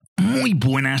Muy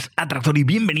buenas, Atractor, y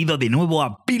bienvenido de nuevo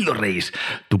a PíldoRays,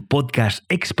 tu podcast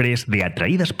express de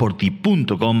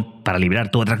atraídasporti.com para liberar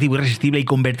tu atractivo irresistible y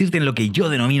convertirte en lo que yo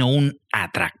denomino un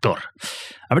atractor.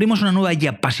 Abrimos una nueva y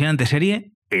apasionante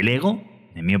serie, el ego,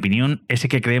 en mi opinión, ese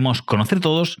que creemos conocer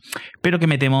todos, pero que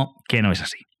me temo que no es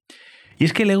así. Y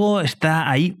es que el ego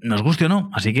está ahí, nos guste o no,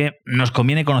 así que nos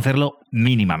conviene conocerlo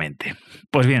mínimamente.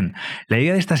 Pues bien, la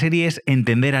idea de esta serie es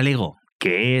entender al ego,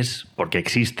 qué es, por qué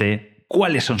existe,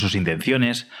 cuáles son sus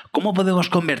intenciones, cómo podemos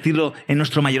convertirlo en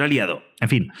nuestro mayor aliado. En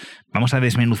fin, vamos a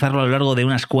desmenuzarlo a lo largo de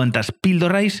unas cuantas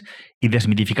PíldoRays y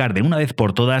desmitificar de una vez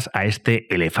por todas a este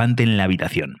elefante en la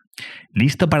habitación.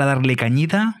 ¿Listo para darle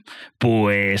cañita?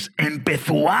 Pues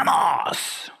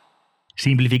 ¡empezamos!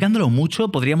 Simplificándolo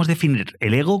mucho, podríamos definir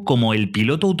el ego como el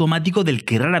piloto automático del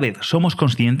que rara vez somos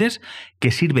conscientes, que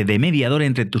sirve de mediador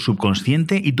entre tu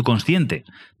subconsciente y tu consciente.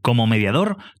 Como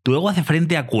mediador, tu ego hace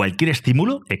frente a cualquier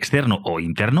estímulo, externo o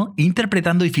interno,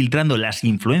 interpretando y filtrando las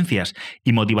influencias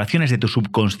y motivaciones de tu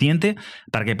subconsciente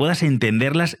para que puedas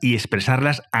entenderlas y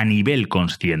expresarlas a nivel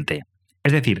consciente.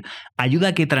 Es decir, ayuda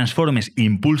a que transformes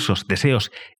impulsos,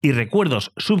 deseos y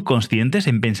recuerdos subconscientes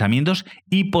en pensamientos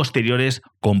y posteriores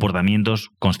comportamientos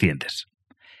conscientes.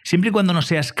 Siempre y cuando no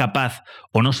seas capaz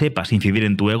o no sepas incidir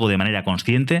en tu ego de manera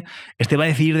consciente, este va a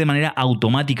decidir de manera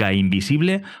automática e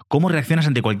invisible cómo reaccionas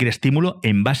ante cualquier estímulo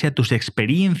en base a tus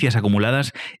experiencias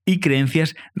acumuladas y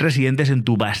creencias residentes en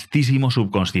tu vastísimo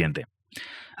subconsciente.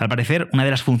 Al parecer, una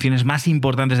de las funciones más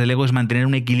importantes del ego es mantener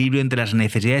un equilibrio entre las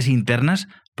necesidades internas,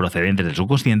 procedentes del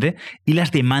subconsciente, y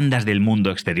las demandas del mundo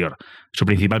exterior. Su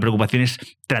principal preocupación es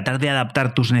tratar de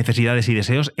adaptar tus necesidades y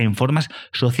deseos en formas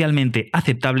socialmente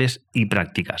aceptables y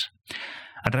prácticas.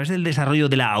 A través del desarrollo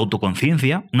de la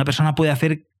autoconciencia, una persona puede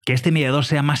hacer que este mediador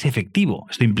sea más efectivo.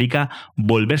 Esto implica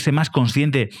volverse más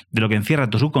consciente de lo que encierra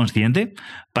tu subconsciente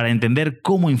para entender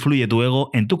cómo influye tu ego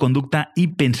en tu conducta y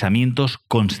pensamientos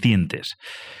conscientes.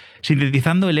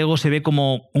 Sintetizando, el ego se ve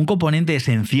como un componente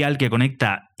esencial que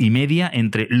conecta y media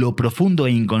entre lo profundo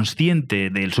e inconsciente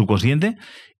del subconsciente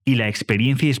y la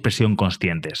experiencia y expresión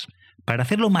conscientes. Para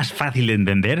hacerlo más fácil de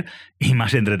entender y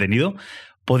más entretenido,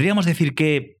 podríamos decir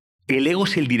que el ego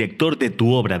es el director de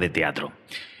tu obra de teatro.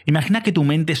 Imagina que tu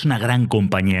mente es una gran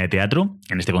compañía de teatro.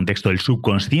 En este contexto, el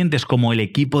subconsciente es como el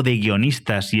equipo de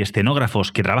guionistas y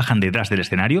escenógrafos que trabajan detrás del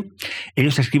escenario.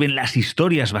 Ellos escriben las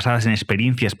historias basadas en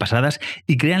experiencias pasadas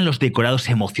y crean los decorados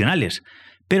emocionales,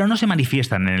 pero no se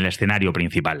manifiestan en el escenario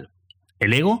principal.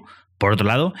 El ego, por otro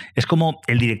lado, es como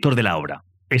el director de la obra.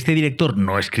 Este director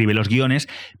no escribe los guiones,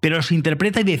 pero los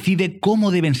interpreta y decide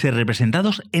cómo deben ser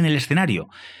representados en el escenario.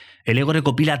 El ego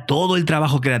recopila todo el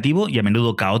trabajo creativo y a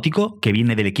menudo caótico que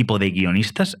viene del equipo de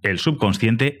guionistas, el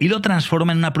subconsciente, y lo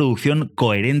transforma en una producción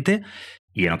coherente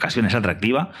y en ocasiones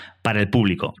atractiva para el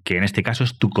público, que en este caso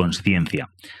es tu consciencia.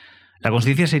 La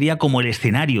consciencia sería como el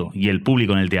escenario y el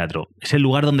público en el teatro. Es el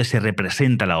lugar donde se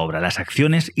representa la obra, las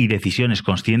acciones y decisiones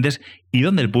conscientes y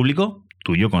donde el público,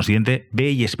 tu yo consciente, ve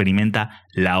y experimenta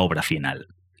la obra final.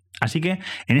 Así que,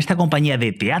 en esta compañía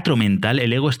de teatro mental,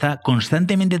 el ego está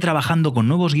constantemente trabajando con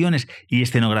nuevos guiones y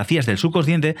escenografías del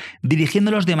subconsciente,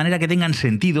 dirigiéndolos de manera que tengan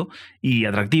sentido y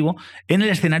atractivo en el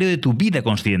escenario de tu vida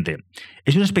consciente.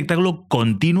 Es un espectáculo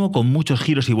continuo con muchos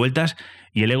giros y vueltas,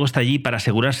 y el ego está allí para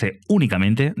asegurarse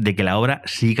únicamente de que la obra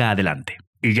siga adelante.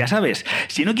 Y ya sabes,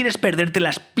 si no quieres perderte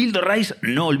las PíldoRays,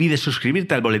 no olvides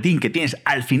suscribirte al boletín que tienes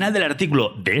al final del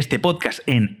artículo de este podcast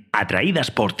en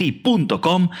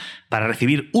atraídasporti.com para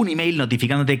recibir un email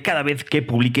notificándote cada vez que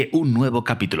publique un nuevo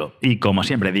capítulo. Y como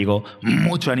siempre digo,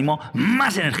 mucho ánimo,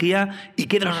 más energía y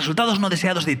que de los resultados no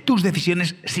deseados de tus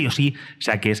decisiones sí o sí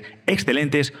saques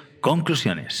excelentes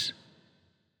conclusiones.